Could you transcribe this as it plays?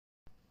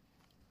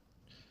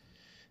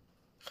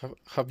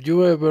Have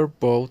you ever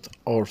bought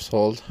or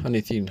sold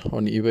anything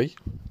on eBay?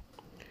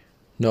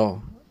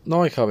 No,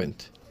 no, I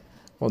haven't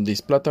on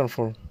this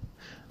platform,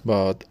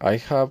 but I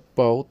have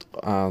bought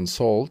and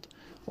sold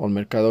on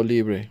Mercado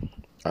Libre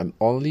and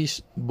only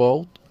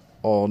bought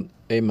on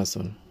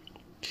Amazon.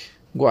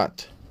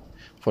 What?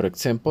 For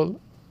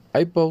example,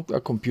 I bought a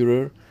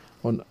computer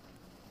on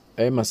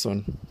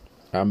Amazon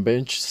and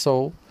bench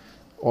saw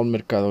on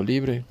Mercado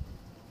Libre.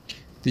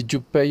 Did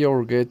you pay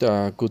or get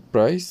a good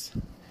price?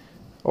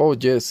 Oh,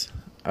 yes,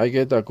 I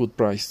get a good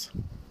price.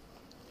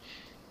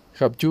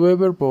 Have you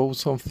ever bought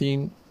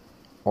something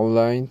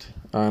online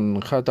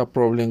and had a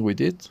problem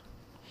with it?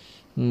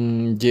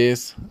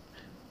 Yes,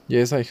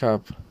 yes, I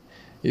have.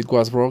 It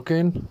was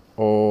broken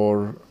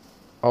or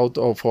out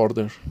of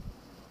order.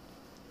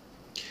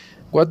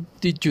 What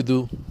did you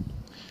do?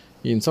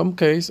 In some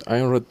case,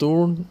 I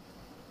return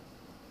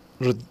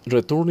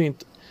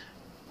it.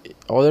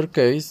 Other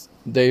case,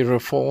 they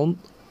refund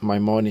my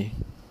money.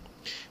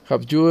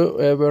 Have you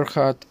ever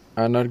had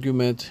an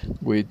argument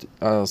with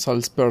a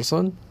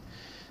salesperson?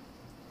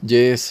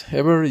 Yes,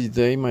 every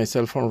day my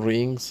cell phone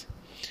rings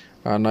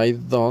and I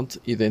don't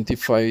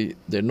identify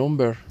the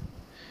number.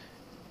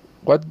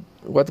 What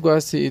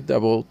was it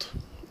about?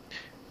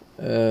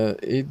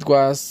 It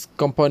was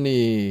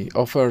company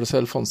offer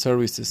cell phone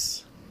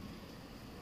services.